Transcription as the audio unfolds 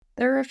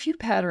There are a few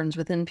patterns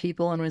within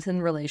people and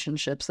within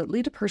relationships that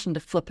lead a person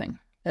to flipping,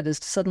 that is,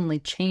 to suddenly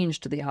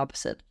change to the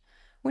opposite.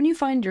 When you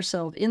find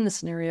yourself in the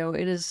scenario,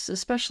 it is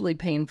especially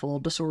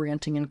painful,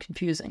 disorienting, and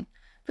confusing.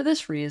 For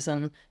this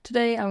reason,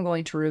 today I'm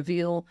going to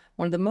reveal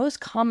one of the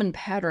most common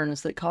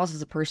patterns that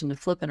causes a person to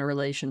flip in a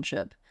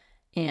relationship.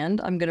 And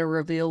I'm going to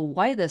reveal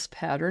why this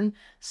pattern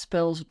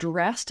spells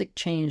drastic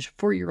change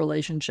for your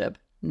relationship,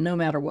 no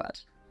matter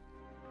what.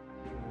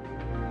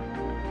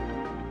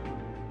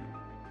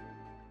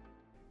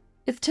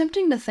 It's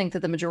tempting to think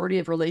that the majority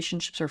of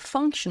relationships are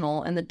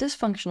functional and that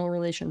dysfunctional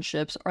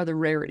relationships are the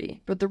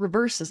rarity, but the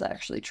reverse is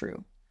actually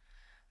true.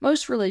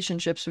 Most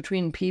relationships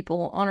between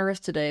people on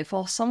Earth today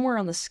fall somewhere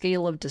on the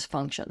scale of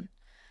dysfunction,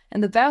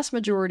 and the vast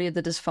majority of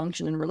the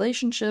dysfunction in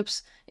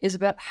relationships is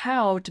about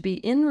how to be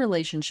in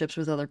relationships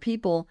with other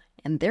people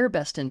and their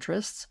best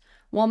interests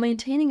while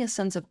maintaining a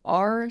sense of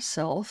our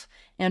self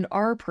and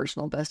our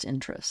personal best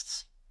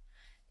interests.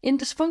 In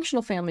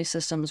dysfunctional family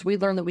systems, we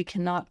learn that we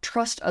cannot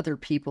trust other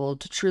people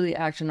to truly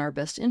act in our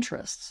best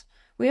interests.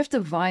 We have to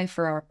vie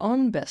for our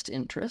own best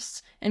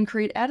interests and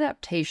create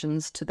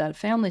adaptations to that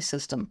family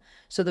system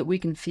so that we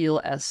can feel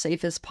as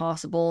safe as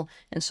possible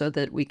and so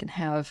that we can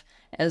have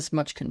as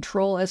much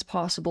control as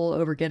possible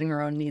over getting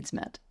our own needs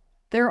met.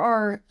 There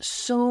are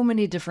so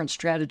many different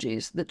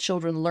strategies that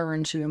children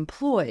learn to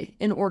employ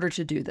in order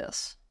to do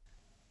this.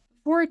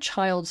 Before a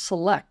child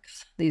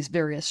selects these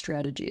various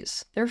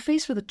strategies, they're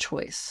faced with a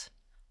choice.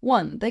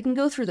 One, they can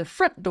go through the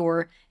front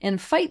door and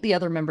fight the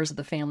other members of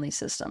the family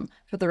system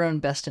for their own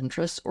best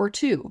interests, or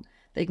two,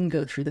 they can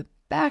go through the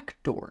back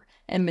door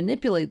and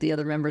manipulate the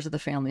other members of the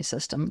family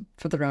system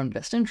for their own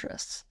best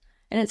interests.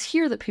 And it's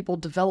here that people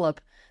develop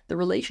the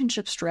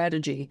relationship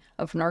strategy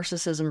of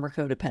narcissism or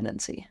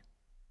codependency.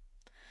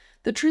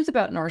 The truth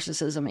about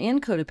narcissism and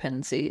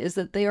codependency is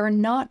that they are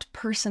not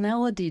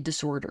personality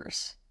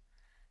disorders.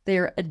 They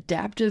are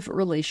adaptive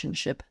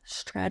relationship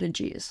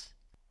strategies.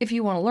 If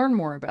you want to learn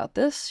more about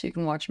this, you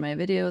can watch my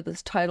video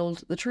that's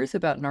titled The Truth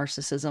About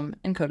Narcissism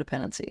and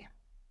Codependency.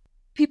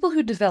 People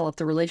who develop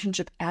the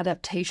relationship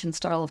adaptation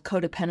style of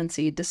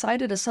codependency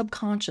decide at a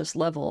subconscious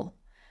level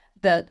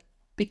that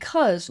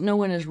because no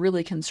one is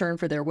really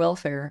concerned for their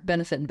welfare,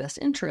 benefit, and best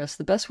interests,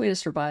 the best way to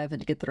survive and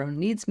to get their own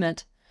needs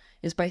met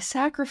is by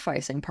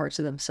sacrificing parts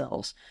of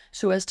themselves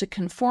so as to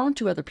conform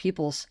to other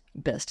people's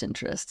best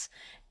interests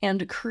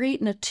and create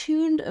an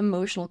attuned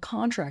emotional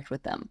contract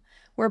with them,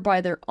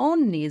 whereby their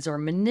own needs are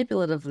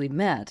manipulatively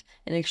met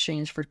in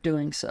exchange for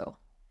doing so.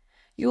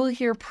 You will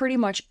hear pretty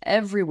much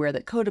everywhere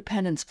that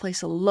codependents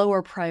place a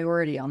lower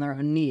priority on their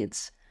own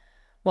needs,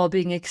 while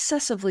being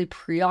excessively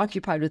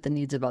preoccupied with the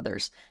needs of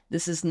others.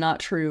 This is not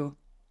true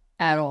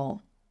at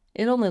all.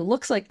 It only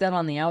looks like that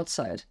on the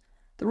outside.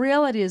 The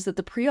reality is that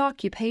the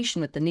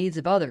preoccupation with the needs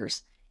of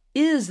others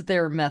is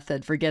their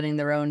method for getting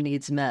their own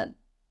needs met.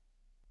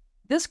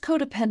 This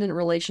codependent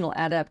relational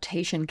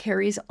adaptation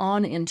carries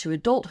on into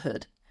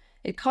adulthood.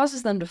 It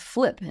causes them to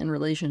flip in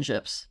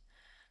relationships.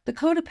 The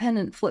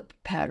codependent flip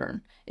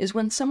pattern is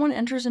when someone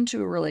enters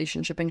into a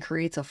relationship and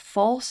creates a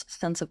false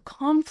sense of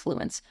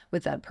confluence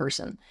with that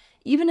person,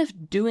 even if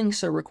doing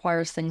so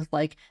requires things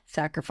like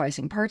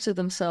sacrificing parts of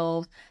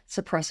themselves,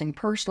 suppressing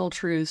personal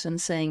truths, and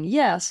saying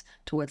yes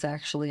to what's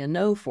actually a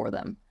no for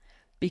them,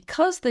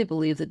 because they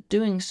believe that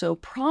doing so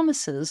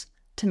promises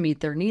to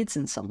meet their needs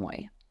in some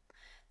way.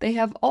 They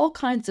have all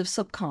kinds of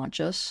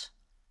subconscious,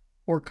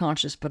 or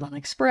conscious but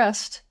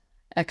unexpressed,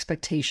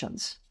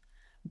 expectations.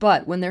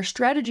 But when their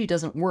strategy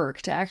doesn't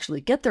work to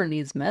actually get their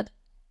needs met,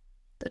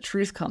 the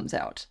truth comes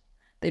out.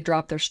 They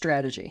drop their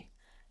strategy.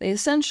 They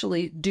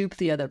essentially dupe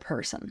the other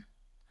person.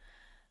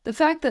 The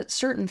fact that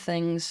certain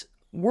things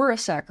were a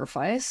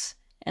sacrifice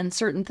and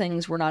certain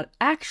things were not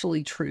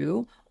actually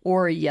true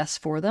or a yes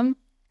for them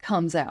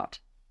comes out.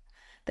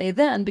 They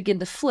then begin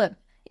to flip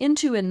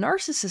into a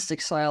narcissistic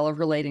style of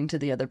relating to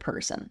the other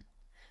person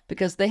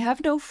because they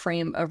have no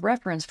frame of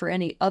reference for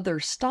any other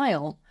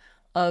style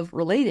of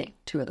relating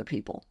to other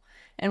people.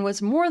 And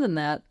what's more than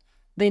that,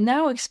 they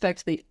now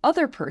expect the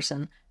other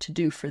person to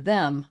do for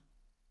them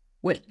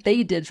what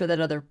they did for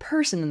that other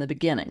person in the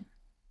beginning,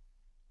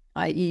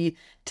 i.e.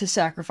 to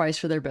sacrifice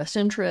for their best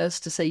interests,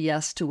 to say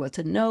yes to what's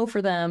a no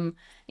for them,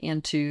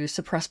 and to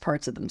suppress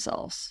parts of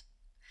themselves.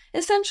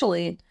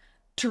 Essentially,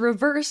 to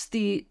reverse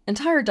the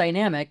entire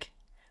dynamic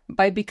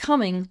by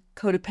becoming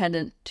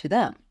codependent to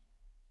them.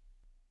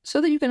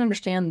 So that you can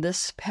understand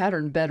this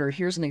pattern better,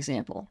 here's an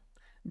example.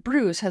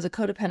 Bruce has a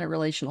codependent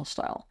relational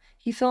style.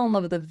 He fell in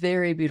love with a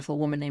very beautiful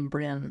woman named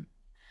Bryn.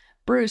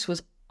 Bruce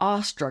was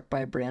awestruck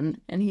by Bryn,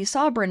 and he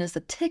saw Bryn as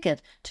the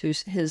ticket to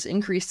his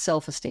increased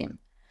self-esteem,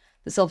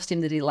 the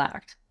self-esteem that he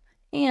lacked,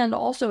 and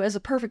also as a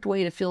perfect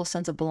way to feel a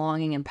sense of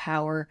belonging and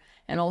power,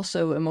 and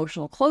also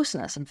emotional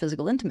closeness and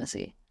physical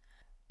intimacy.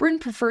 Bryn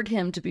preferred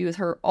him to be with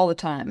her all the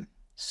time,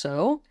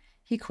 so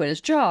he quit his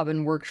job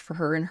and worked for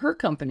her in her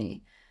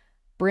company.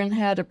 Bryn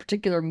had a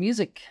particular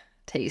music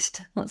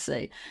taste, let's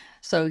say,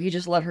 so he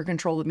just let her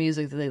control the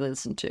music that they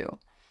listened to.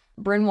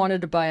 Bryn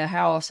wanted to buy a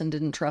house and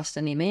didn't trust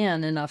any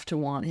man enough to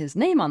want his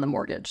name on the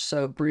mortgage,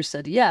 so Bruce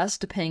said yes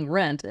to paying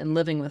rent and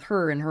living with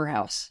her in her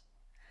house.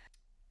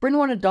 Bryn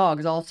wanted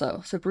dogs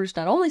also, so Bruce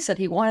not only said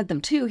he wanted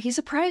them too, he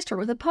surprised her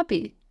with a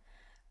puppy.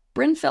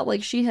 Bryn felt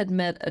like she had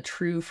met a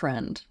true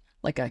friend,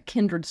 like a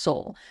kindred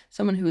soul,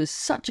 someone who is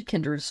such a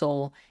kindred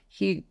soul,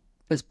 he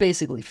was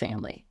basically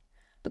family.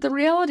 But the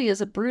reality is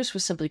that Bruce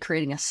was simply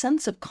creating a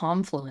sense of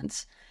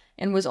confluence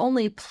and was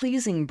only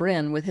pleasing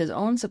Bryn with his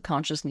own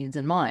subconscious needs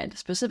in mind.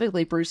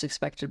 Specifically, Bruce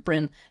expected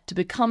Bryn to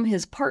become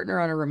his partner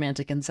on a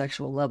romantic and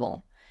sexual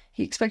level.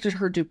 He expected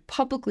her to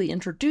publicly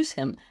introduce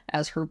him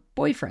as her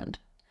boyfriend.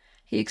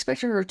 He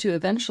expected her to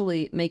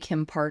eventually make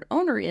him part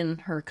owner in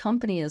her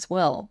company as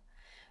well.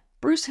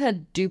 Bruce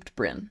had duped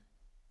Bryn.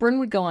 Bryn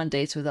would go on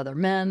dates with other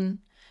men.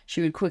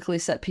 She would quickly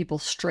set people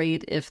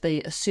straight if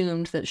they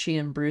assumed that she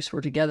and Bruce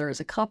were together as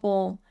a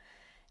couple.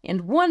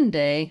 And one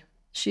day,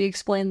 she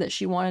explained that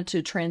she wanted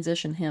to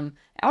transition him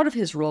out of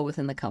his role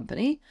within the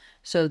company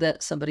so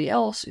that somebody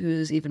else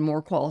who's even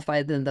more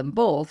qualified than them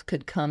both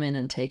could come in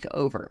and take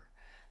over.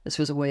 This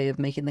was a way of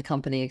making the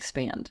company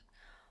expand.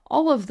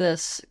 All of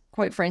this,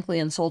 quite frankly,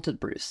 insulted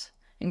Bruce.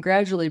 And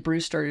gradually,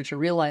 Bruce started to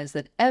realize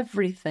that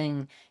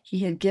everything he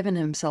had given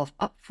himself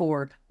up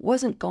for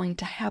wasn't going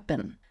to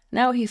happen.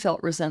 Now he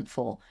felt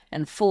resentful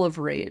and full of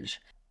rage.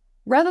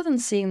 Rather than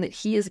seeing that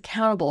he is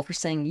accountable for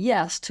saying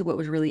yes to what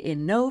was really a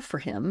no for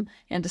him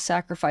and to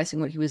sacrificing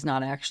what he was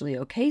not actually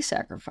okay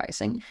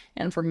sacrificing,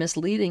 and for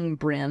misleading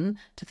Bryn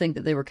to think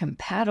that they were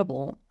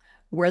compatible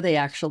where they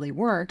actually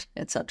weren't,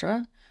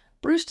 etc.,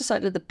 Bruce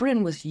decided that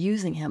Bryn was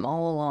using him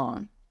all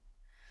along,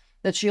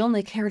 that she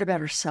only cared about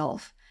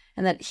herself,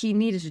 and that he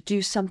needed to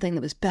do something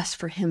that was best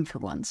for him for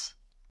once.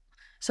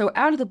 So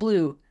out of the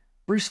blue,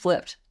 Bruce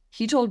flipped.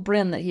 He told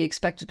Bryn that he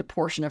expected a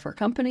portion of her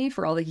company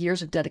for all the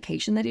years of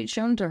dedication that he'd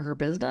shown to her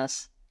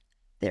business,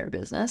 their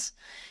business.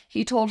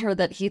 He told her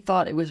that he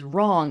thought it was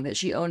wrong that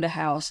she owned a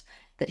house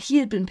that he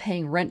had been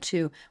paying rent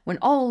to when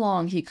all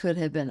along he could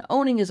have been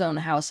owning his own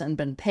house and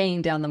been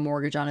paying down the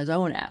mortgage on his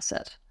own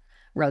asset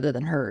rather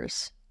than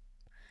hers.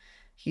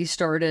 He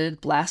started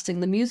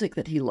blasting the music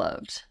that he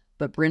loved,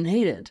 but Bryn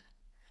hated.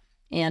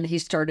 And he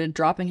started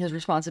dropping his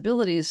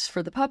responsibilities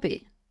for the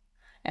puppy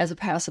as a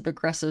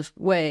passive-aggressive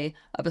way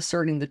of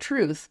asserting the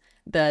truth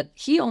that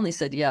he only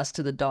said yes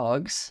to the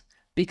dogs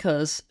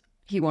because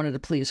he wanted to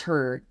please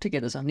her to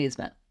get his own needs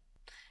met.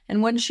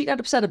 And when she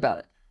got upset about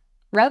it,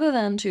 rather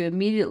than to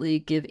immediately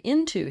give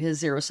into his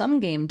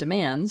zero-sum game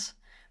demands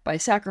by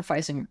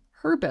sacrificing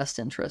her best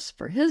interests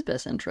for his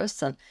best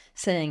interests and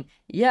saying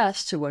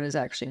yes to what is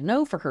actually a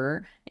no for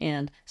her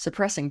and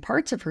suppressing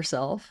parts of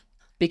herself,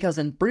 because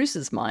in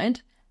Bruce's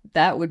mind,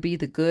 that would be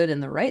the good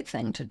and the right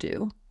thing to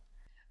do,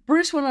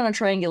 Bruce went on a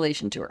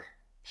triangulation tour.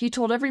 He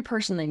told every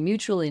person they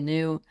mutually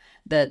knew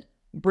that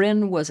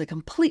Bryn was a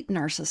complete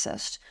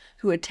narcissist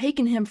who had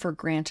taken him for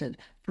granted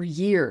for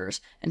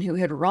years and who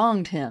had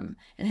wronged him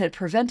and had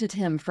prevented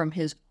him from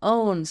his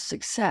own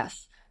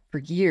success for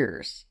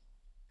years.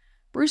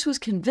 Bruce was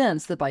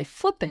convinced that by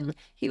flipping,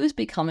 he was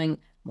becoming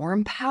more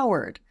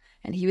empowered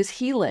and he was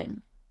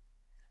healing.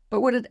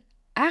 But what had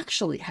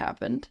actually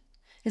happened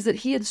is that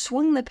he had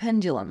swung the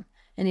pendulum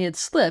and he had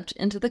slipped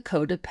into the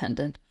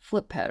codependent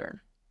flip pattern.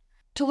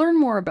 To learn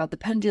more about the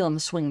pendulum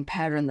swing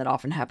pattern that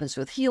often happens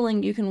with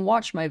healing, you can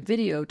watch my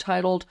video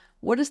titled,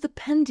 "What is the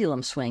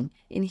Pendulum Swing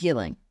in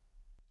Healing?"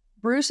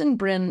 Bruce and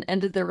Bryn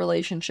ended their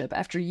relationship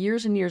after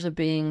years and years of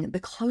being the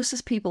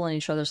closest people in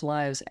each other's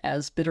lives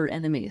as bitter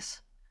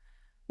enemies.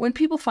 When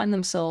people find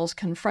themselves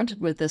confronted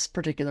with this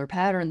particular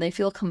pattern, they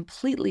feel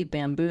completely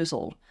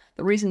bamboozled,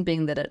 the reason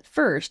being that at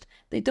first,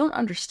 they don't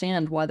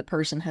understand why the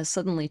person has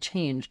suddenly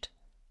changed,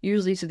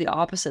 usually to the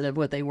opposite of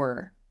what they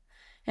were.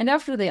 And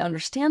after they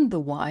understand the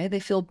why, they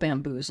feel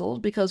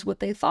bamboozled because what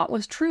they thought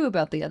was true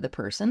about the other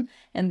person,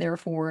 and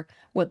therefore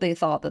what they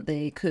thought that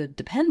they could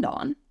depend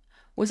on,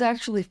 was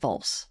actually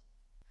false.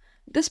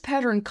 This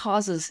pattern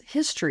causes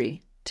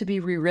history to be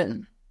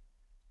rewritten.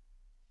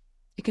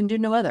 It can do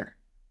no other,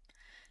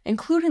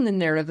 including the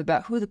narrative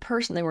about who the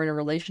person they were in a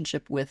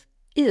relationship with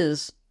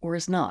is or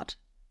is not.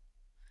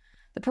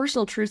 The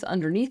personal truth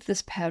underneath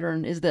this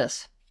pattern is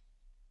this: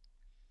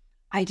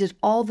 I did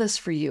all this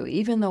for you,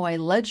 even though I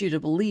led you to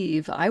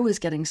believe I was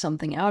getting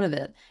something out of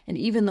it, and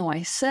even though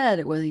I said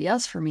it was a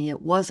yes for me,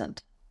 it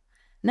wasn't.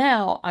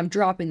 Now I'm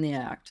dropping the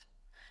act.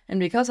 And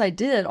because I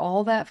did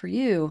all that for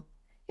you,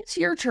 it's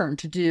your turn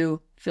to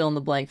do fill in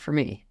the blank for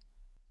me.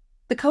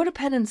 The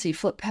codependency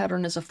flip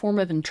pattern is a form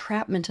of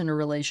entrapment in a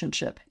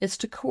relationship. It's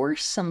to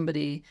coerce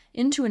somebody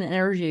into an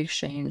energy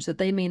exchange that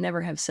they may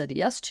never have said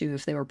yes to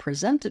if they were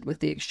presented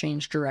with the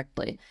exchange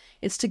directly.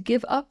 It's to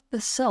give up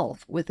the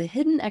self with a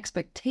hidden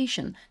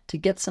expectation to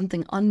get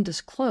something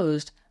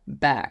undisclosed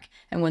back.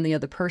 And when the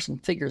other person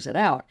figures it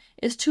out,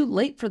 it's too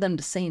late for them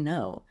to say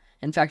no.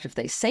 In fact, if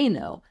they say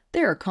no,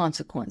 there are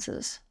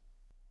consequences.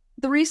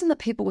 The reason that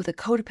people with a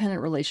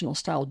codependent relational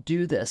style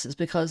do this is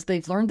because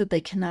they've learned that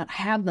they cannot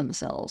have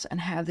themselves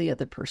and have the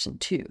other person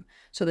too.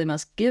 So they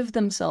must give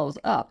themselves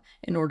up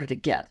in order to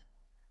get.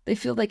 They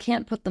feel they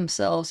can't put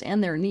themselves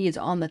and their needs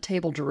on the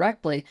table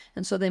directly,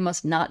 and so they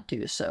must not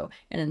do so,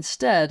 and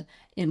instead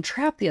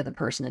entrap the other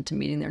person into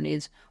meeting their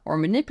needs or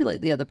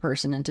manipulate the other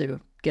person into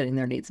getting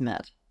their needs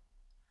met.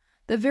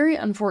 The very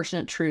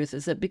unfortunate truth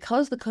is that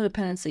because the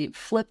codependency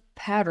flip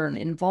pattern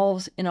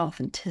involves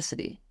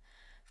inauthenticity,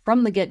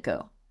 from the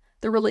get-go,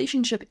 the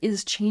relationship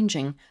is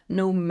changing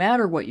no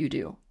matter what you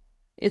do.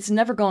 It's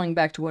never going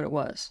back to what it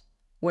was.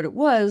 What it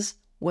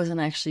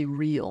wasn't actually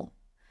real.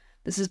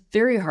 This is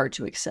very hard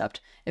to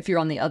accept if you're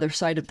on the other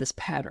side of this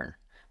pattern,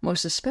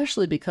 most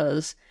especially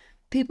because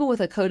people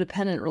with a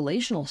codependent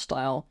relational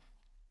style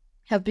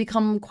have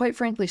become, quite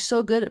frankly,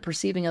 so good at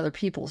perceiving other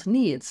people's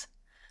needs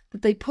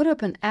that they put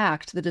up an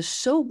act that is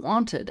so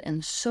wanted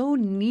and so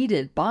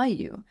needed by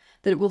you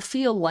that it will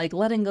feel like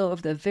letting go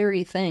of the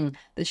very thing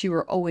that you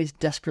were always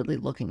desperately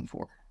looking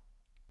for.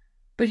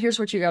 But here's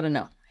what you got to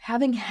know.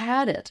 Having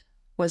had it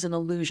was an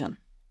illusion.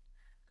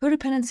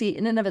 Codependency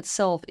in and of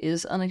itself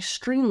is an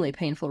extremely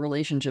painful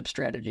relationship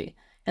strategy,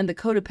 and the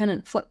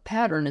codependent flip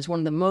pattern is one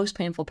of the most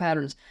painful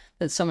patterns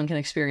that someone can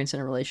experience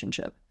in a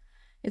relationship.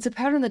 It's a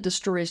pattern that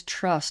destroys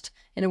trust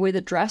in a way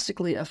that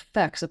drastically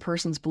affects a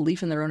person's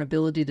belief in their own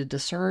ability to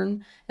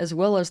discern, as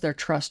well as their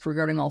trust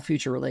regarding all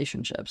future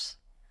relationships.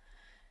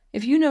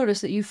 If you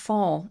notice that you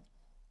fall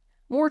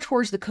more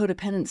towards the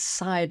codependent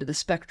side of the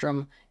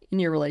spectrum in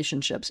your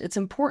relationships, it's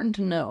important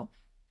to know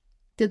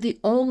that the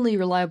only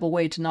reliable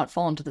way to not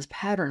fall into this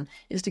pattern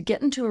is to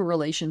get into a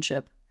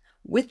relationship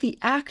with the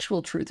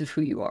actual truth of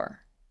who you are,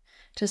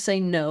 to say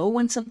no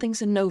when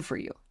something's a no for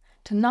you,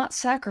 to not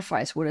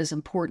sacrifice what is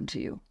important to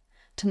you,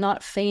 to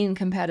not feign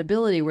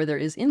compatibility where there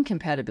is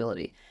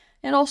incompatibility,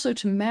 and also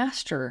to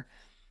master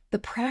the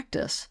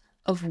practice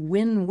of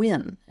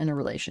win-win in a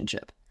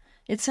relationship.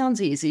 It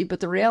sounds easy,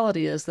 but the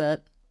reality is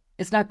that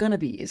it's not going to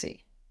be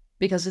easy,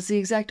 because it's the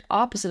exact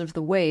opposite of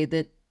the way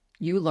that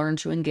you learn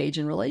to engage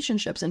in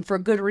relationships, and for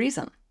a good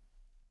reason.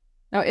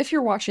 Now, if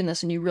you're watching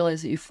this and you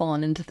realize that you've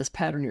fallen into this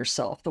pattern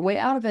yourself, the way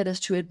out of it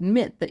is to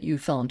admit that you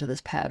fell into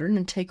this pattern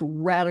and take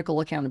radical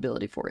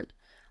accountability for it.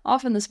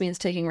 Often this means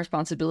taking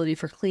responsibility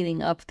for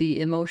cleaning up the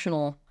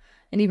emotional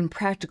and even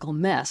practical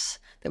mess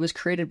that was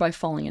created by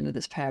falling into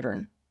this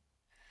pattern.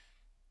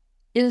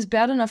 It is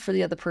bad enough for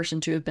the other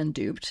person to have been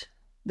duped.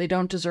 They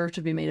don't deserve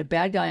to be made a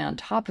bad guy on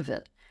top of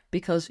it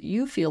because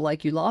you feel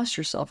like you lost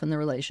yourself in the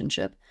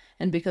relationship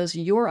and because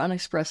your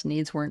unexpressed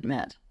needs weren't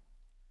met.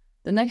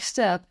 The next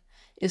step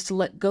is to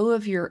let go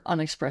of your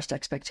unexpressed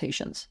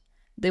expectations.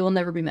 They will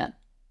never be met.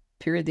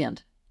 Period. The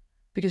end.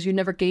 Because you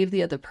never gave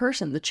the other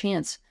person the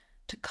chance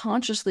to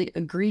consciously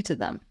agree to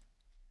them.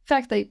 In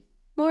fact, they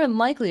more than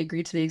likely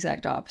agree to the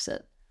exact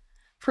opposite.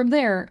 From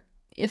there,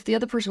 if the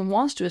other person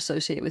wants to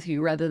associate with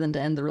you rather than to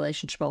end the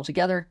relationship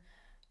altogether,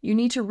 you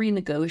need to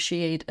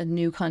renegotiate a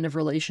new kind of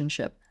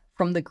relationship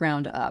from the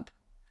ground up.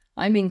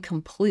 I mean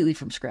completely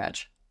from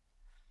scratch.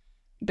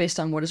 Based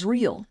on what is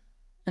real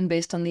and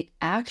based on the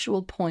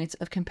actual points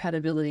of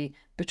compatibility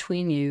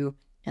between you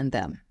and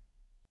them.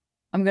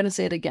 I'm going to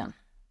say it again.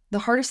 The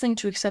hardest thing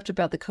to accept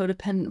about the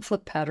codependent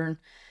flip pattern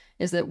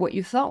is that what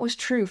you thought was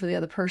true for the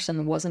other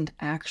person wasn't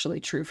actually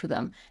true for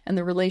them, and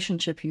the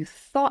relationship you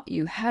thought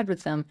you had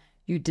with them,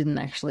 you didn't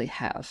actually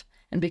have.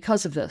 And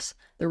because of this,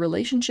 the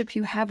relationship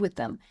you have with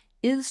them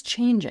is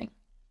changing,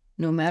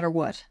 no matter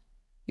what.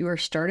 You are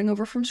starting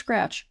over from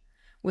scratch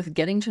with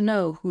getting to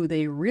know who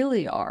they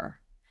really are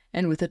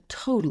and with a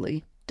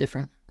totally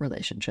different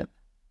relationship.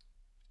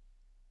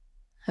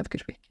 Have a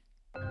good week.